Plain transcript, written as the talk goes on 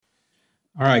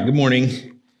All right, good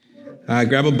morning.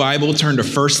 Grab a Bible, turn to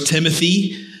 1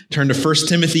 Timothy. Turn to 1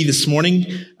 Timothy this morning.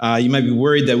 You might be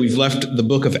worried that we've left the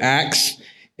book of Acts,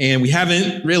 and we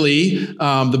haven't really.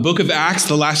 The book of Acts,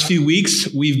 the last few weeks,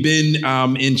 we've been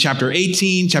in chapter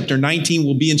 18, chapter 19.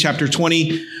 We'll be in chapter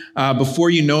 20 before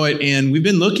you know it. And we've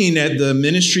been looking at the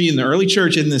ministry in the early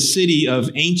church in the city of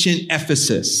ancient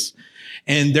Ephesus.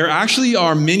 And there actually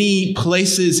are many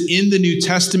places in the New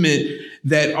Testament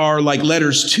that are like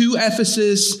letters to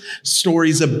Ephesus,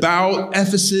 stories about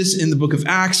Ephesus in the book of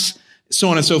Acts, so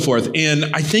on and so forth. And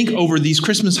I think over these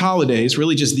Christmas holidays,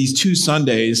 really just these 2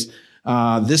 Sundays,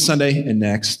 this Sunday and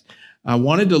next, I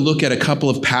wanted to look at a couple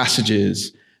of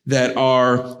passages that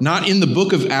are not in the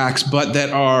book of Acts, but that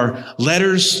are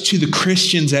letters to the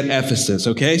Christians at Ephesus,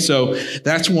 okay? So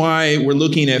that's why we're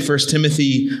looking at 1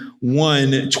 Timothy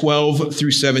 1, 12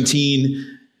 through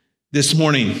 17 this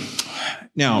morning.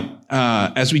 Now,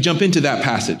 as we jump into that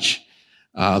passage,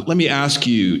 let me ask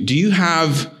you, do you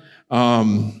have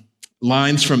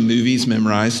lines from movies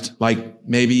memorized? Like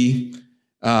maybe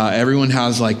everyone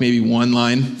has like maybe one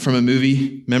line from a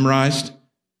movie memorized,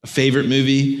 a favorite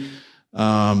movie,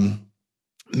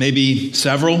 maybe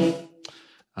several.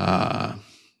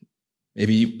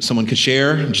 Maybe someone could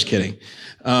share. I'm just kidding.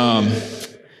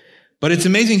 But it's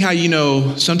amazing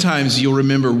how, sometimes you'll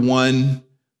remember one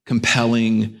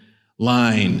compelling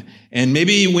line. And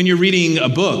maybe when you're reading a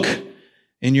book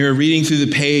and you're reading through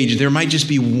the page, there might just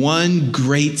be one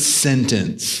great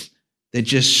sentence that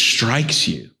just strikes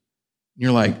you. And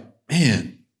you're like,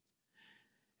 man.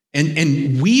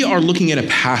 And we are looking at a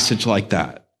passage like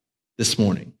that this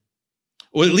morning.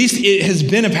 Or at least it has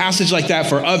been a passage like that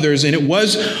for others. And it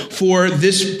was for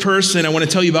this person I want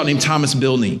to tell you about named Thomas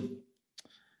Bilney.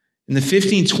 In the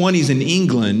 1520s in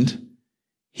England,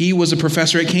 he was a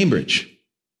professor at Cambridge.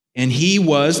 And he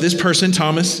was, this person,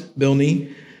 Thomas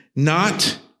Bilney,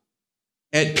 not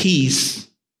at peace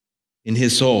in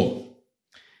his soul.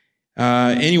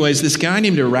 Anyways, this guy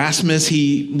named Erasmus,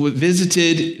 he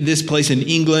visited this place in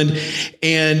England,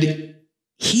 and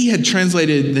he had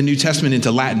translated the New Testament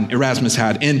into Latin, Erasmus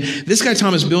had. And this guy,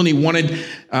 Thomas Bilney, wanted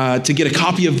to get a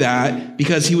copy of that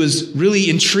because he was really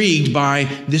intrigued by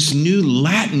this new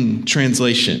Latin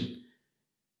translation.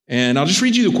 And I'll just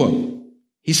read you the quote.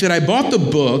 He said, "I bought the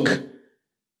book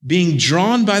being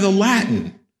drawn by the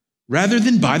Latin rather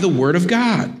than by the word of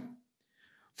God.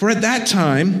 For at that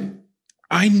time,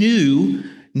 I knew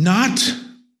not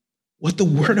what the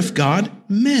word of God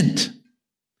meant.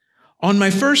 On my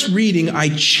first reading,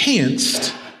 I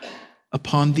chanced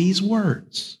upon these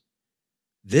words.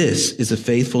 This is a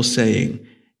faithful saying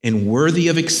and worthy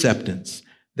of acceptance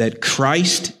that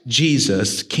Christ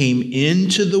Jesus came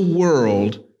into the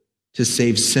world to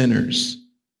save sinners,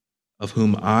 of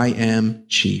whom I am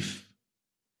chief."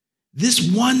 This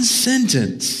one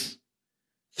sentence,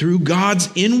 through God's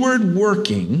inward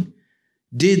working,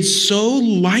 did so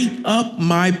light up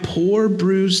my poor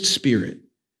bruised spirit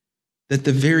that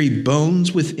the very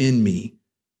bones within me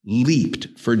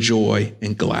leaped for joy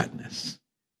and gladness.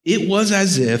 It was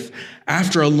as if,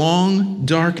 after a long,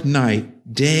 dark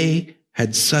night, day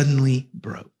had suddenly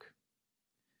broke.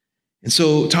 And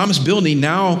so Thomas Bilney,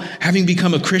 now having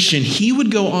become a Christian, he would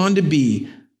go on to be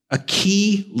a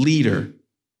key leader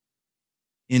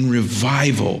in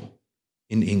revival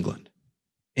in England.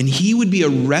 And he would be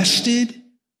arrested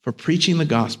for preaching the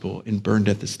gospel and burned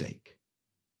at the stake.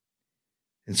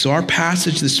 And so our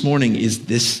passage this morning is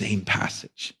this same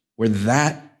passage where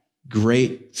that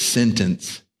great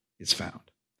sentence is found.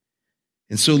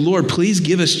 And so, Lord, please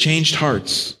give us changed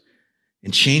hearts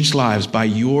and changed lives by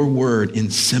your word in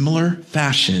similar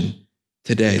fashion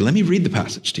today. Let me read the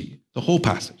passage to you, the whole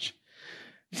passage.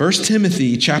 1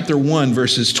 Timothy chapter 1,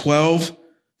 verses 12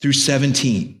 through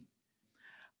 17.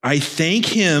 "I thank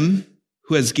him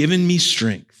who has given me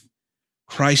strength,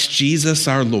 Christ Jesus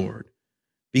our Lord,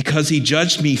 because he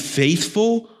judged me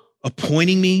faithful,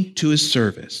 appointing me to his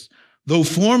service. Though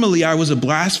formerly I was a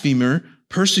blasphemer,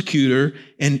 persecutor,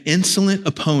 and insolent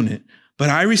opponent, but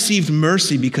I received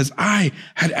mercy because I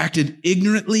had acted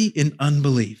ignorantly in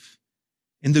unbelief.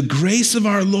 And the grace of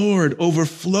our Lord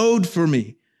overflowed for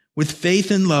me with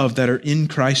faith and love that are in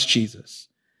Christ Jesus.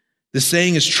 The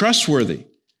saying is trustworthy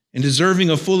and deserving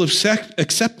of full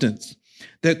acceptance,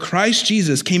 that Christ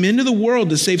Jesus came into the world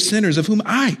to save sinners, of whom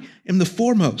I am the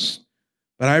foremost.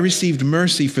 But I received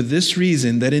mercy for this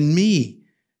reason, that in me,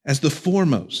 as the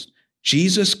foremost,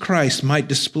 Jesus Christ might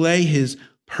display his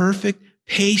perfect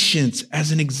patience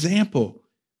as an example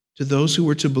to those who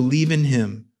were to believe in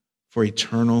him for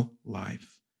eternal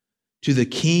life. To the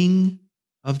King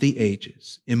of the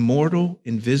ages, immortal,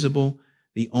 invisible,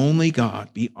 the only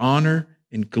God, be honor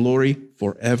in glory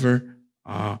forever.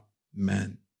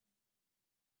 Amen.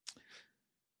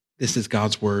 This is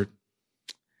God's word.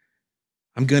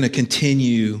 I'm going to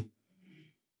continue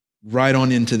right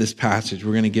on into this passage.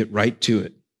 We're going to get right to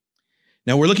it.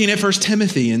 Now we're looking at 1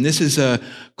 Timothy, and this is a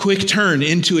quick turn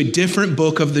into a different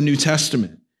book of the New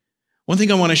Testament. One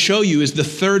thing I want to show you is the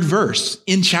third verse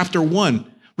in chapter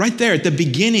 1. Right there at the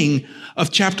beginning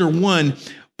of chapter 1,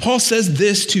 Paul says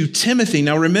this to Timothy.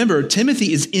 Now remember,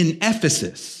 Timothy is in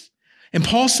Ephesus. And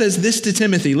Paul says this to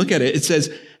Timothy. Look at it. It says,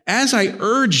 "As I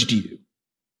urged you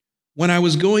when I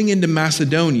was going into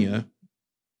Macedonia,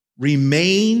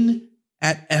 remain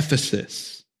at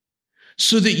Ephesus,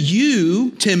 so that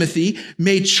you, Timothy,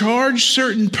 may charge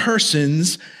certain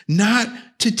persons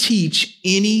not to teach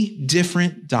any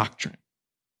different doctrine."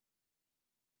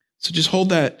 So just hold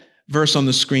that verse on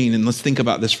the screen and let's think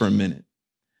about this for a minute.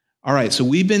 All right, so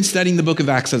we've been studying the book of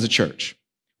Acts as a church.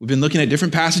 We've been looking at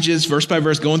different passages, verse by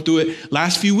verse, going through it.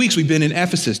 Last few weeks, we've been in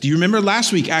Ephesus. Do you remember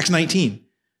last week, Acts 19?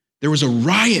 There was a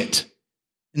riot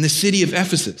in the city of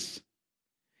Ephesus.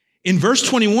 In verse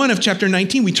 21 of chapter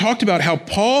 19, we talked about how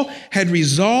Paul had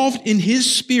resolved in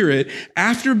his spirit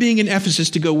after being in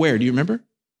Ephesus to go where? Do you remember?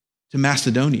 To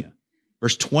Macedonia.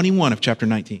 Verse 21 of chapter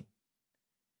 19.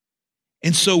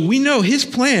 And so we know his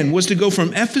plan was to go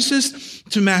from Ephesus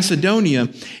to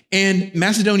Macedonia, and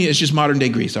Macedonia is just modern day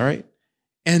Greece, all right?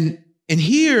 And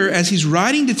here, as he's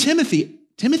writing to Timothy,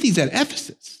 Timothy's at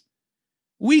Ephesus.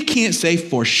 We can't say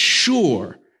for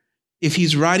sure if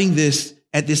he's writing this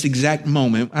at this exact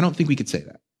moment. I don't think we could say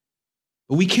that.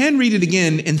 But we can read it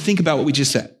again and think about what we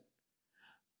just said.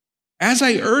 "As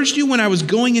I urged you when I was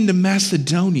going into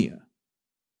Macedonia,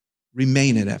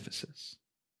 remain at Ephesus,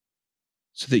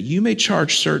 so that you may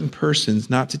charge certain persons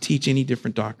not to teach any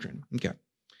different doctrine." Okay.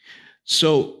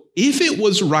 So if it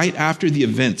was right after the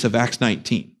events of Acts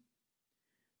 19,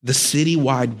 the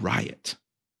citywide riot,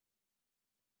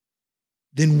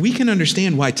 then we can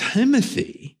understand why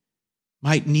Timothy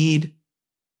might need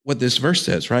what this verse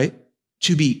says, right?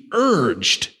 To be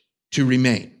urged to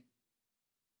remain.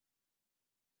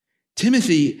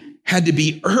 Timothy had to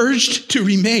be urged to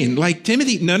remain. Like,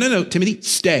 Timothy, no, Timothy,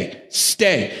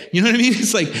 stay. You know what I mean?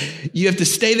 It's like, you have to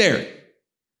stay there.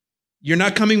 You're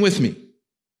not coming with me.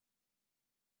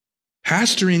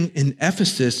 Pastoring in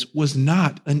Ephesus was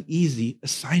not an easy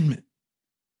assignment.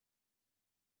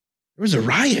 There was a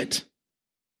riot.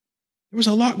 There was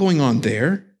a lot going on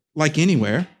there, like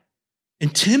anywhere.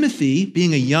 And Timothy,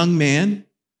 being a young man,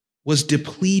 was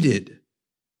depleted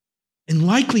and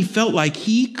likely felt like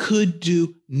he could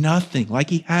do nothing, like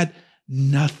he had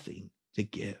nothing to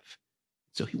give.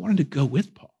 So he wanted to go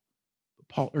with Paul, but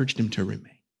Paul urged him to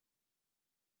remain.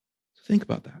 So think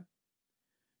about that.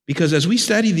 Because as we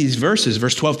study these verses,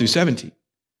 verse 12 through 17,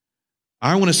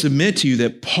 I want to submit to you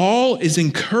that Paul is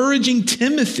encouraging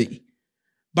Timothy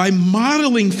by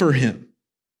modeling for him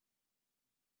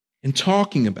and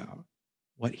talking about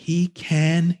what he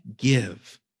can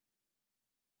give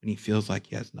when he feels like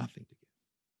he has nothing to give.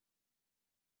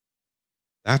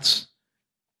 That's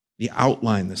the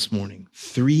outline this morning.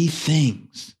 3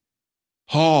 things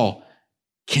Paul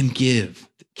can give,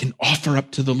 can offer up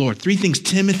to the Lord. 3 things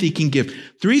Timothy can give.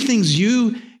 3 things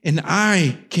you and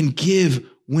I can give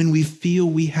when we feel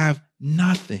we have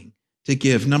nothing to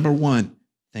give. Number 1,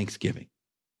 thanksgiving.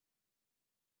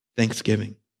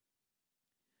 Thanksgiving.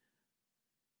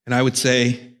 And I would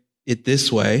say it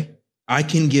this way: I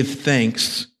can give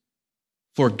thanks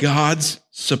for God's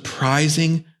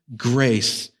surprising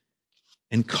grace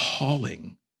and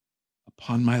calling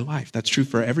upon my life. That's true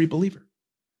for every believer,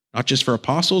 not just for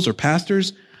apostles or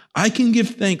pastors. I can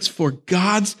give thanks for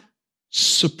God's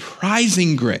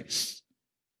surprising grace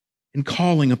and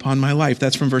calling upon my life.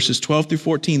 That's from verses 12 through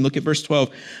 14. Look at verse 12.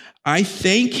 I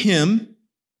thank him.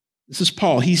 This is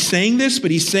Paul. He's saying this,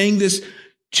 but he's saying this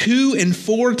to and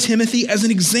for Timothy as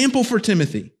an example for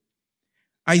Timothy.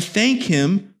 I thank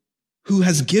him who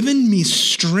has given me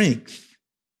strength,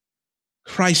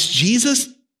 Christ Jesus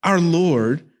our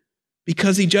Lord,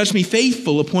 because he judged me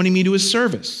faithful, appointing me to his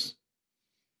service.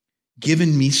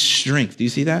 Given me strength. Do you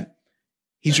see that?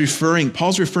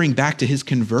 Paul's referring back to his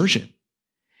conversion.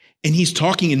 And he's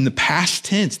talking in the past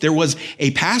tense. There was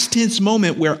a past tense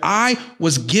moment where I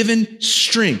was given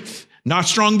strength. Not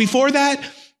strong before that.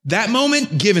 That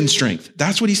moment, given strength.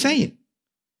 That's what he's saying.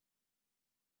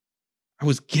 I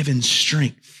was given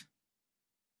strength.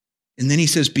 And then he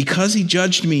says, because he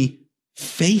judged me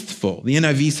faithful. The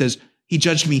NIV says, he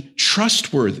judged me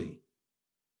trustworthy.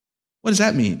 What does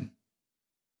that mean?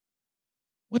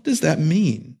 What does that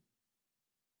mean?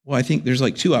 Well, I think there's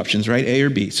like 2 options, right? A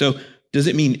or B. So does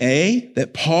it mean A,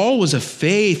 that Paul was a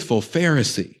faithful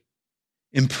Pharisee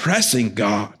impressing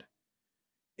God,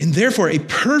 and therefore a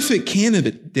perfect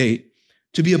candidate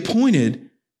to be appointed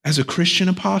as a Christian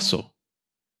apostle.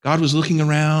 God was looking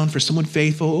around for someone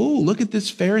faithful. Oh, look at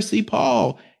this Pharisee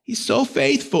Paul. He's so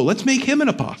faithful. Let's make him an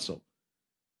apostle.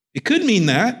 It could mean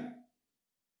that,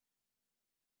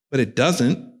 but it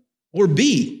doesn't. Or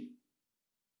B,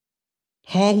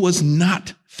 Paul was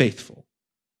not faithful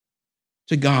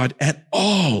to God at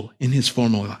all in his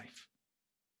former life,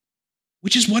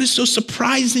 which is what is so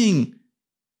surprising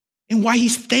and why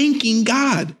he's thanking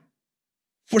God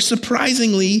for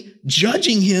surprisingly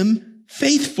judging him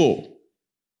faithful.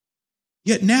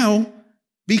 Yet now,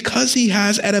 because he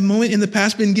has at a moment in the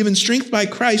past been given strength by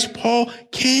Christ, Paul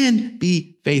can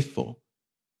be faithful.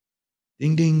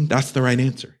 Ding, ding, that's the right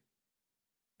answer.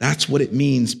 That's what it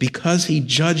means, because he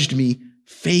judged me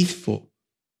faithful.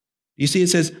 You see, it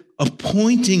says,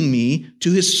 appointing me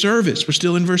to his service. We're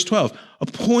still in verse 12.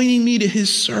 Appointing me to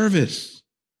his service.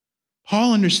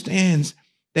 Paul understands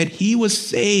that he was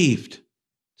saved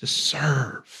to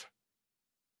serve.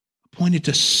 Appointed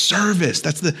to service.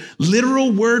 That's the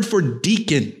literal word for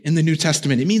deacon in the New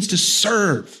Testament. It means to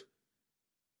serve.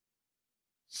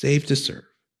 Saved to serve.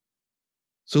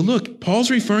 So look, Paul's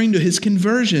referring to his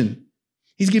conversion.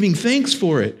 He's giving thanks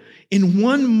for it. In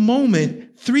one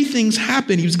moment, three things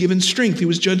happened. He was given strength. He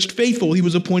was judged faithful. He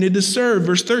was appointed to serve.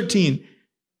 Verse 13,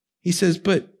 he says,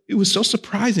 but it was so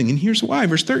surprising. And here's why.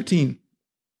 Verse 13,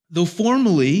 though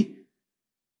formerly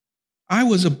I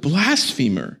was a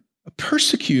blasphemer, a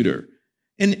persecutor,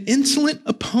 an insolent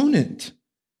opponent,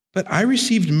 but I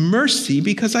received mercy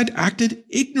because I'd acted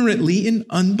ignorantly in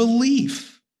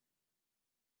unbelief.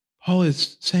 Paul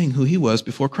is saying who he was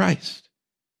before Christ.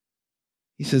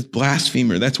 He says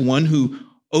blasphemer. That's one who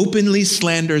openly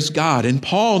slanders God. And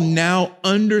Paul, now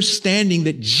understanding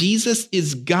that Jesus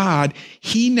is God,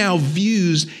 he now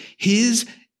views his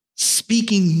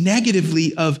speaking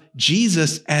negatively of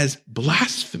Jesus as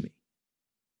blasphemy.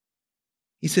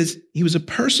 He says he was a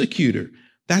persecutor.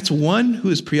 That's one who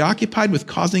is preoccupied with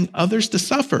causing others to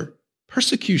suffer,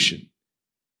 persecution.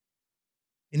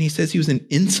 And he says he was an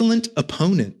insolent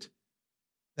opponent.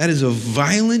 That is a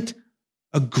violent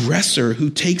aggressor who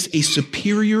takes a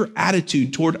superior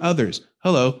attitude toward others.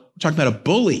 Hello, we're talking about a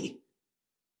bully.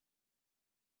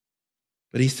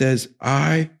 But he says,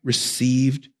 I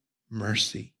received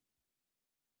mercy.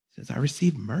 He says, I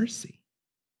received mercy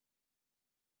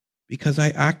because I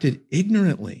acted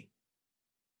ignorantly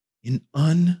in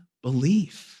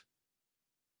unbelief.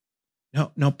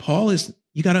 Now Paul is,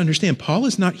 you got to understand, Paul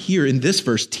is not here in this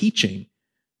verse teaching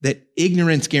that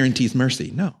ignorance guarantees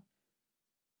mercy. No.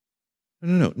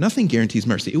 Nothing guarantees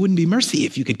mercy. It wouldn't be mercy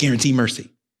if you could guarantee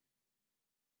mercy.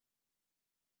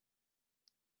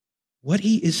 What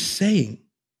he is saying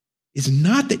is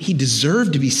not that he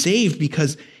deserved to be saved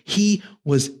because he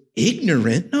was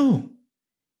ignorant. No.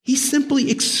 He's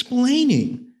simply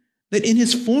explaining that in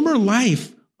his former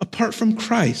life, apart from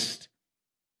Christ,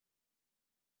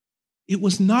 it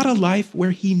was not a life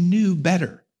where he knew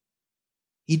better.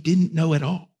 He didn't know at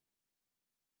all.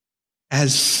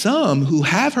 As some who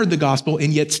have heard the gospel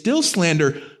and yet still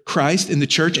slander Christ in the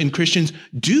church and Christians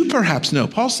do perhaps know.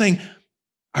 Paul's saying,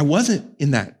 I wasn't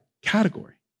in that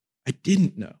category. I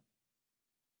didn't know.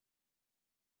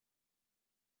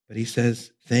 But he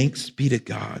says, thanks be to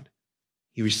God,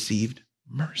 he received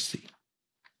mercy.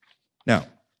 Now,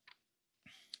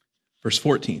 verse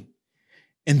 14,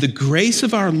 and the grace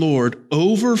of our Lord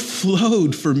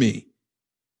overflowed for me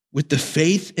with the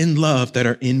faith and love that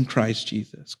are in Christ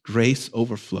Jesus. Grace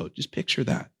overflowed. Just picture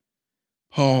that.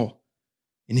 Paul,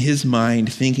 in his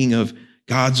mind, thinking of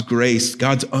God's grace,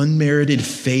 God's unmerited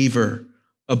favor,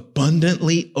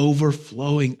 abundantly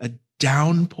overflowing, a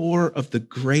downpour of the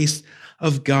grace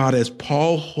of God as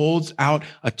Paul holds out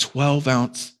a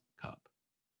 12-ounce cup.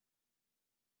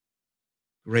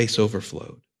 Grace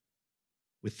overflowed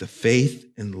with the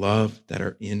faith and love that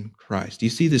are in Christ. Do you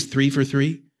see this 3 for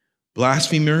 3?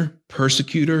 Blasphemer,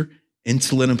 persecutor,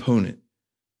 insolent opponent.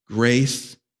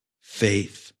 Grace,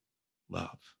 faith,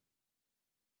 love.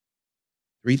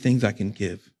 3 things I can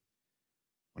give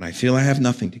when I feel I have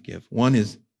nothing to give. One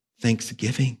is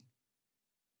thanksgiving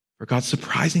for God's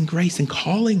surprising grace and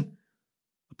calling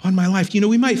upon my life.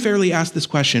 We might fairly ask this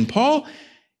question. Paul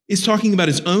is talking about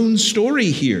his own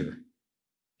story here.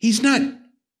 He's not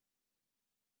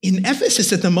in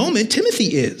Ephesus at the moment. Timothy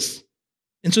is.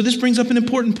 And so this brings up an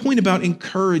important point about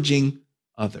encouraging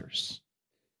others.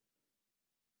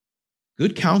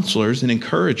 Good counselors and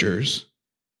encouragers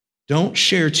don't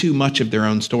share too much of their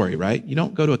own story, right? You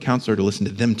don't go to a counselor to listen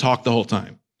to them talk the whole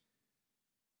time.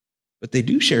 But they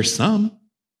do share some.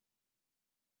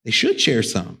 They should share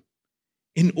some.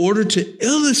 in order to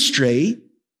illustrate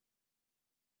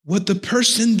what the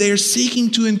person they're seeking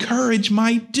to encourage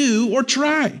might do or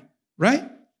try, right?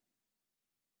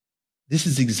 This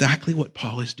is exactly what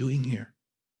Paul is doing here.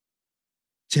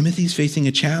 Timothy's facing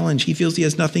a challenge. He feels he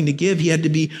has nothing to give. He had to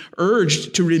be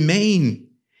urged to remain.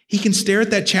 He can stare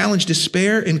at that challenge,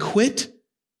 despair, and quit,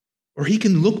 or he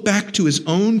can look back to his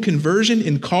own conversion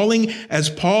and calling as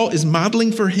Paul is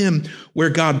modeling for him, where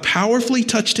God powerfully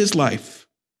touched his life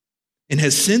and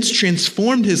has since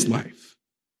transformed his life.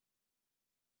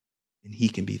 And he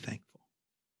can be thankful.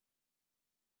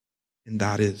 And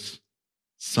that is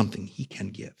something he can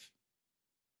give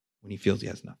when he feels he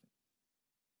has nothing.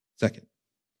 Second,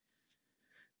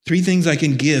 3 things I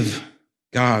can give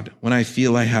God when I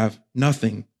feel I have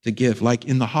nothing to give, like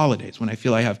in the holidays when I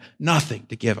feel I have nothing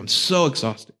to give. I'm so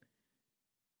exhausted.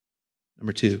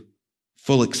 Number 2,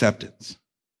 full acceptance.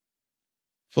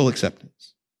 Full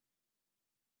acceptance.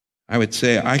 I would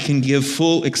say I can give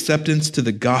full acceptance to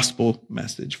the gospel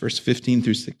message, verse 15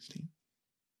 through 16.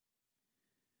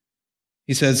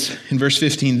 He says in verse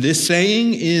 15, this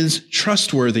saying is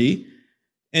trustworthy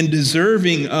and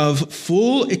deserving of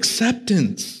full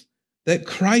acceptance, that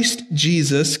Christ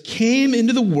Jesus came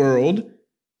into the world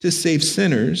to save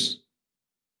sinners,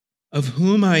 of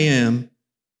whom I am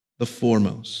the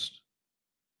foremost.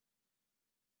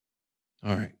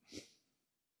 All right.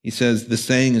 He says the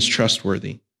saying is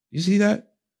trustworthy. You see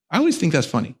that? I always think that's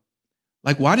funny.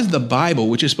 Like, why does the Bible,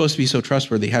 which is supposed to be so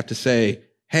trustworthy, have to say,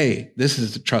 hey, this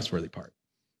is the trustworthy part?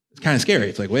 It's kind of scary.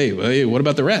 It's like, wait, what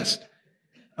about the rest?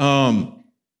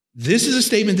 This is a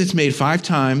statement that's made 5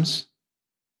 times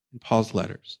in Paul's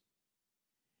letters.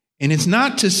 And it's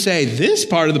not to say this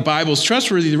part of the Bible is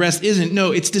trustworthy, the rest isn't.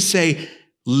 No, it's to say,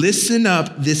 listen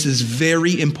up, this is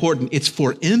very important. It's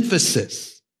for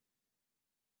emphasis.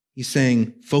 He's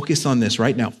saying, focus on this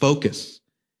right now, focus.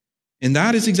 And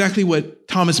that is exactly what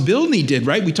Thomas Bilney did,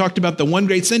 right? We talked about the one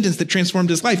great sentence that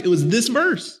transformed his life. It was this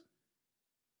verse.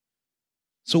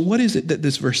 So what is it that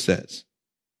this verse says?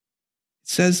 It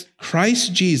says,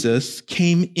 Christ Jesus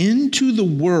came into the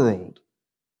world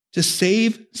to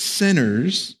save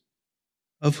sinners,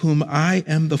 of whom I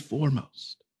am the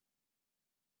foremost.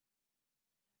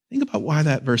 Think about why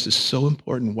that verse is so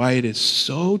important, why it is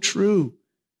so true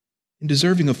and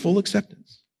deserving of full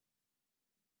acceptance.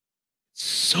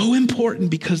 So important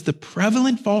because the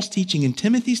prevalent false teaching in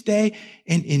Timothy's day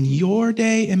and in your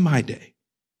day and my day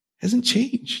hasn't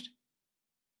changed.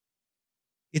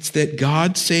 It's that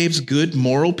God saves good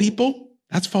moral people.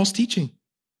 That's false teaching.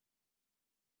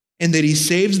 And that he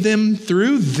saves them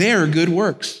through their good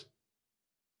works.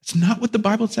 It's not what the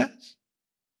Bible says.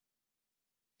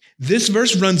 This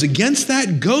verse runs against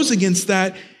that, goes against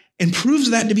that, and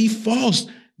proves that to be false.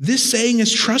 This saying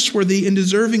is trustworthy and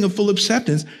deserving of full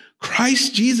acceptance.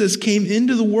 Christ Jesus came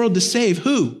into the world to save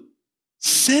who?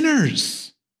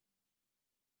 Sinners.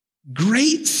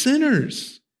 Great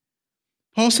sinners.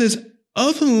 Paul says,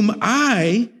 of whom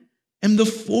I am the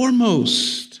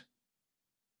foremost.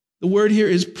 The word here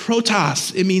is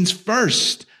protos. It means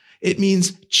first. It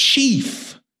means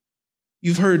chief.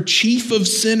 You've heard chief of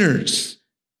sinners.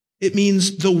 It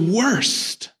means the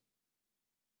worst.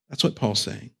 That's what Paul's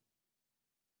saying.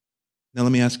 Now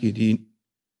let me ask you, do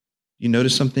you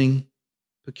notice something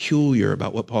peculiar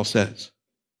about what Paul says?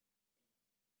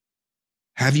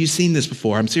 Have you seen this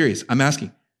before? I'm serious. I'm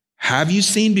asking. Have you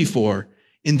seen before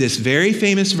in this very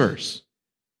famous verse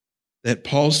that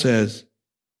Paul says,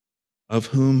 of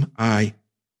whom I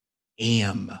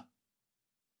am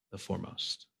the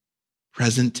foremost?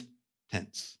 Present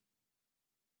tense.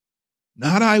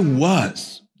 Not I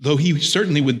was, though he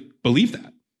certainly would believe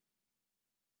that.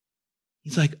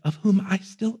 He's like, of whom I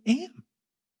still am.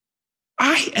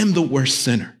 I am the worst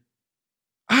sinner.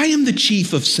 I am the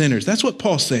chief of sinners. That's what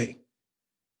Paul's saying.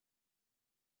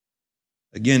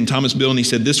 Again, Thomas Bilney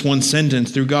said, this one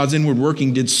sentence, through God's inward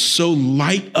working, did so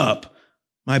light up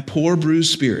my poor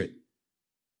bruised spirit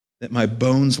that my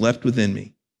bones left within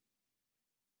me.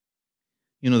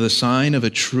 You know, the sign of a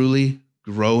truly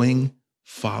growing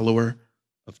follower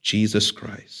of Jesus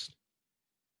Christ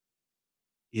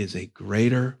is a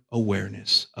greater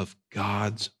awareness of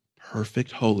God's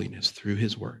perfect holiness through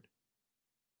his word,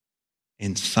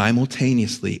 and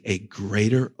simultaneously a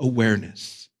greater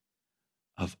awareness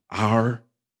of our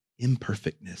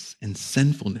imperfectness and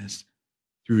sinfulness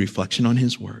through reflection on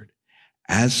his word.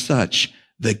 As such,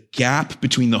 the gap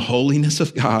between the holiness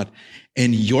of God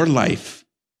and your life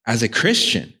as a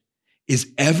Christian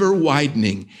is ever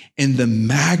widening, and the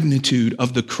magnitude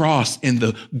of the cross and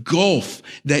the gulf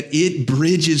that it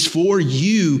bridges for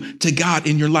you to God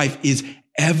in your life is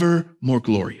ever more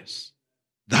glorious.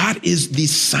 That is the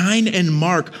sign and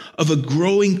mark of a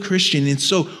growing Christian. And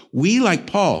so we, like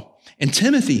Paul, and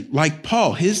Timothy, like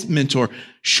Paul, his mentor,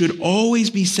 should always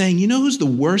be saying, you know who's the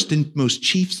worst and most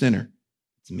chief sinner?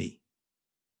 It's me.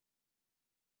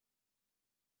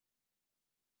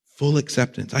 Full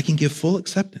acceptance. I can give full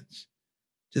acceptance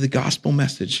to the gospel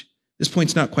message. This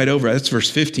point's not quite over. That's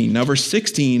verse 15. Now, verse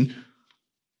 16,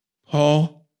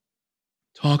 Paul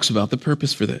talks about the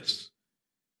purpose for this.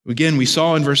 Again, we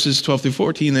saw in verses 12 through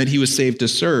 14 that he was saved to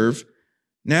serve.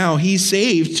 Now he's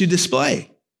saved to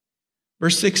display.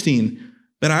 Verse 16,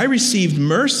 but I received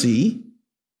mercy.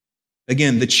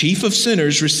 Again, the chief of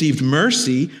sinners received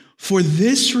mercy for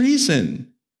this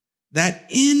reason, that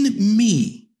in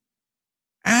me,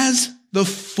 as the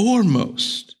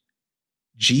foremost,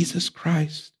 Jesus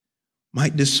Christ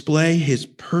might display his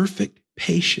perfect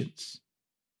patience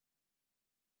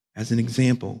as an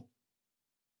example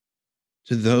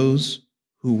to those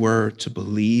who were to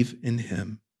believe in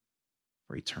him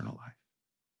for eternal life.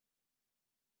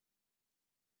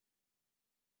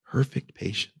 Perfect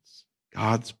patience,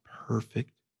 God's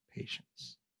perfect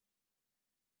patience.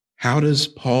 How does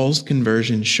Paul's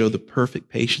conversion show the perfect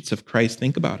patience of Christ?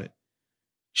 Think about it.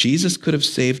 Jesus could have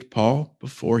saved Paul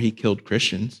before he killed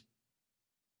Christians.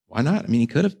 Why not? I mean, he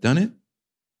could have done it.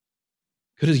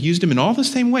 Could have used him in all the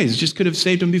same ways. Just could have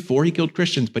saved him before he killed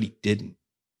Christians, but he didn't.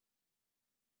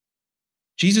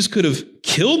 Jesus could have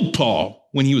killed Paul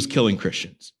when he was killing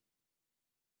Christians,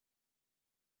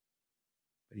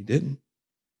 but he didn't.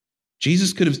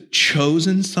 Jesus could have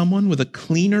chosen someone with a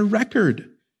cleaner record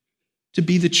to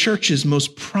be the church's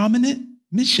most prominent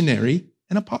missionary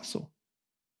and apostle.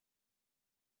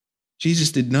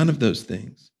 Jesus did none of those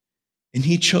things, and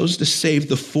he chose to save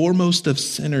the foremost of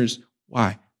sinners.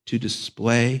 Why? To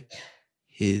display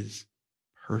his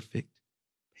perfect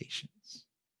patience.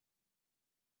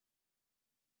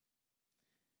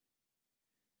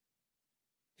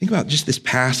 Think about just this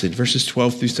passage, verses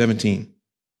 12 through 17.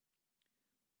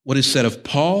 What is said of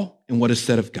Paul and what is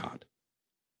said of God.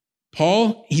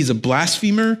 Paul, he's a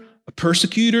blasphemer, a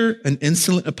persecutor, an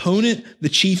insolent opponent, the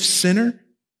chief sinner.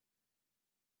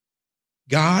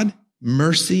 God,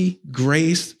 mercy,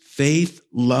 grace, faith,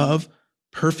 love,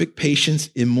 perfect patience,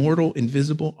 immortal,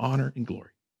 invisible, honor, and glory.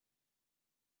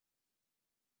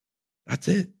 That's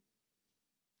it.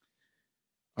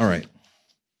 All right.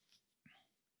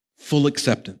 Full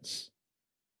acceptance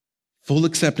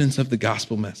of the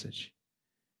gospel message.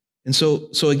 And so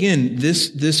again,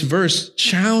 this verse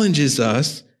challenges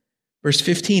us. Verse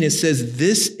 15, it says,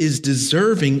 this is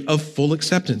deserving of full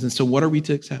acceptance. And so what are we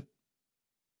to accept?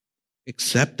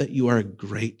 Accept that you are a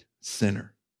great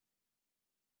sinner.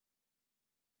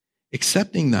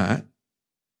 Accepting that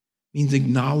means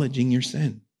acknowledging your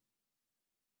sin.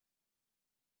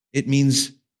 It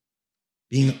means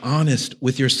being honest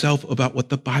with yourself about what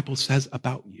the Bible says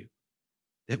about you,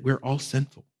 that we're all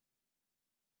sinful.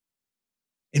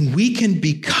 And we can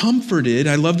be comforted.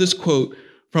 I love this quote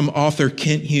from author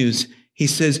Kent Hughes. He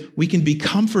says, we can be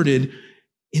comforted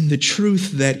in the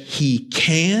truth that he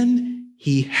can,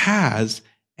 he has,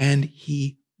 and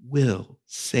he will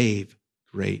save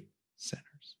great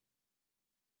sinners.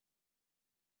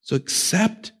 So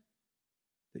accept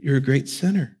that you're a great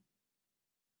sinner.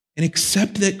 And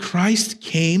accept that Christ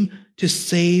came to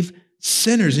save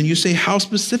sinners. And you say, how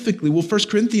specifically? Well, 1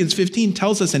 Corinthians 15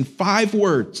 tells us in 5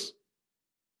 words.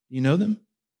 You know them?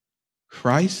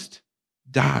 Christ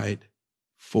died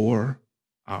for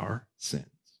our sins.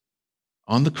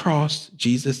 On the cross,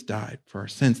 Jesus died for our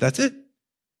sins. That's it.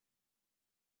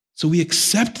 So we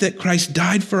accept that Christ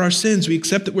died for our sins. We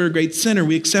accept that we're a great sinner.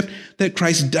 We accept that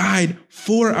Christ died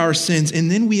for our sins. And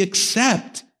then we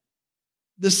accept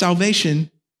the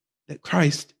salvation that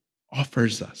Christ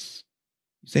offers us.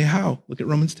 You say, how? Look at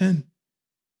Romans 10.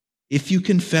 If you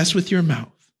confess with your mouth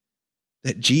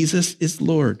that Jesus is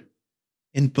Lord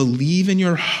and believe in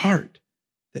your heart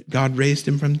that God raised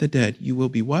him from the dead, you will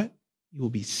be what? You will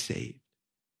be saved.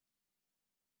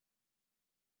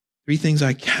 3 things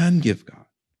I can give God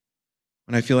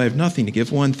when I feel I have nothing to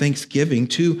give. 1, thanksgiving.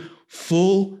 2,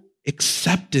 full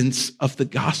acceptance of the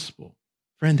gospel.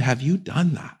 Friend, have you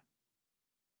done that?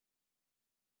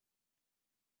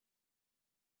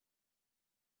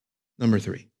 Number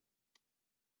 3,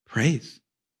 praise.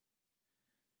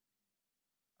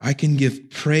 I can give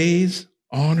praise,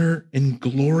 honor, and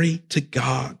glory to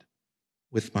God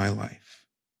with my life.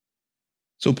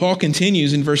 So Paul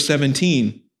continues in verse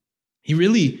 17. He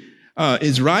really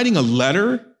is writing a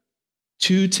letter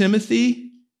to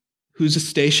Timothy, who's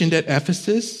stationed at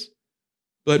Ephesus.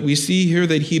 But we see here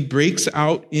that he breaks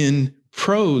out in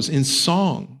prose, in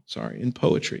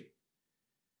poetry.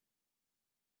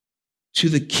 to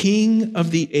the King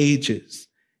of the ages,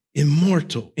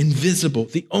 immortal, invisible,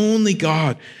 the only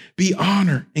God, be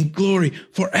honor and glory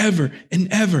forever and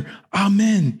ever.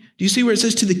 Amen. Do you see where it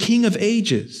says to the King of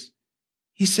ages?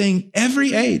 He's saying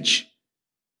every age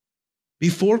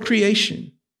before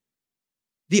creation,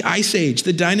 the ice age,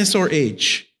 the dinosaur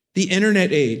age, the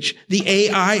internet age, the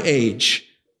AI age,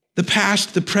 the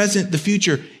past, the present, the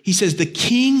future. He says the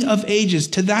King of ages,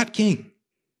 to that King.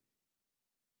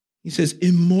 He says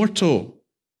immortal,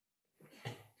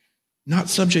 not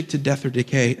subject to death or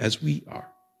decay as we are.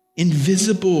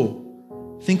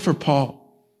 Invisible. Think for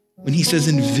Paul when he says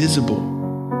invisible,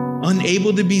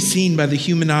 unable to be seen by the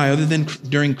human eye other than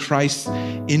during Christ's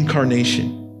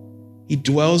incarnation. He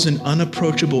dwells in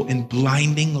unapproachable and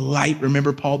blinding light.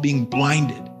 Remember Paul being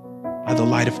blinded by the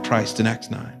light of Christ in Acts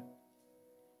 9.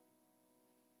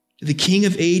 The King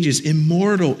of ages,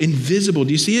 immortal, invisible.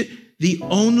 Do you see it? The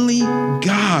only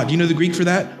God. You know the Greek for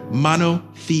that?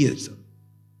 Monotheism.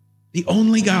 The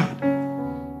only God.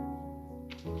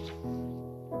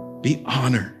 Be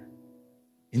honor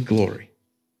and glory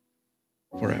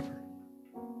forever.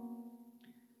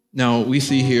 Now, we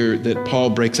see here that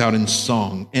Paul breaks out in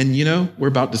song. And we're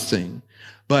about to sing.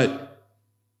 But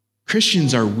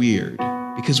Christians are weird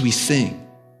because we sing.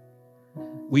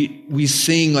 We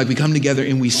sing, like we come together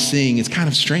and we sing. It's kind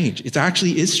of strange. It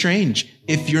actually is strange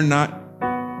if you're not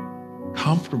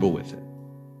comfortable with it.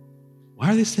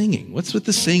 Why are they singing? What's with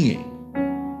the singing?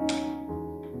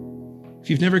 If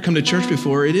you've never come to church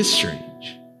before, it is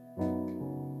strange.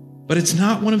 But it's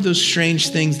not one of those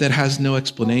strange things that has no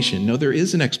explanation. No, there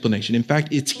is an explanation. In fact,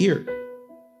 it's here.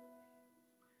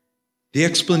 The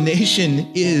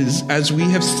explanation is, as we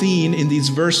have seen in these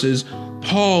verses,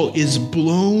 Paul is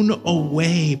blown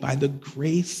away by the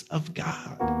grace of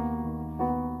God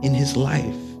in his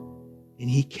life, and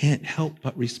he can't help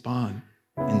but respond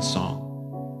in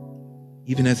song,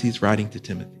 even as he's writing to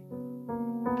Timothy.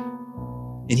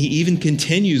 And he even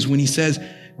continues when he says,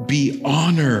 be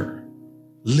honor,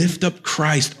 lift up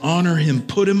Christ, honor him,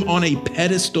 put him on a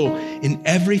pedestal in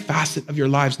every facet of your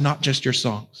lives, not just your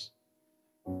songs.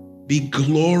 Be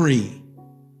glory.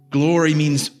 Glory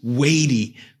means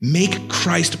weighty. Make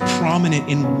Christ prominent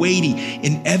and weighty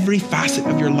in every facet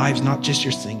of your lives, not just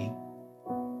your singing.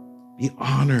 Be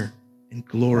honor and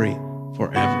glory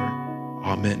forever.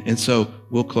 Amen. And so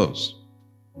we'll close.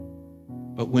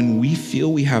 But when we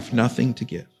feel we have nothing to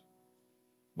give,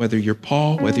 whether you're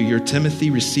Paul, whether you're Timothy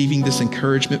receiving this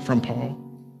encouragement from Paul,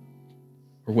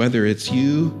 or whether it's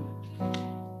you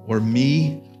or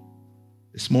me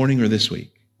this morning or this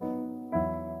week,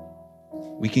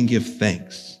 we can give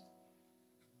thanks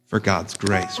for God's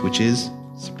grace, which is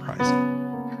surprising.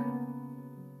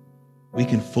 We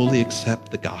can fully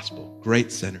accept the gospel,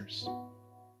 great sinners,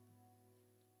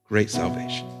 great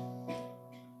salvation.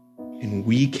 And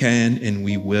we can and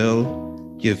we will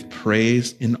give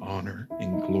praise and honor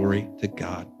and glory to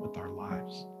God with our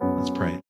lives. Let's pray.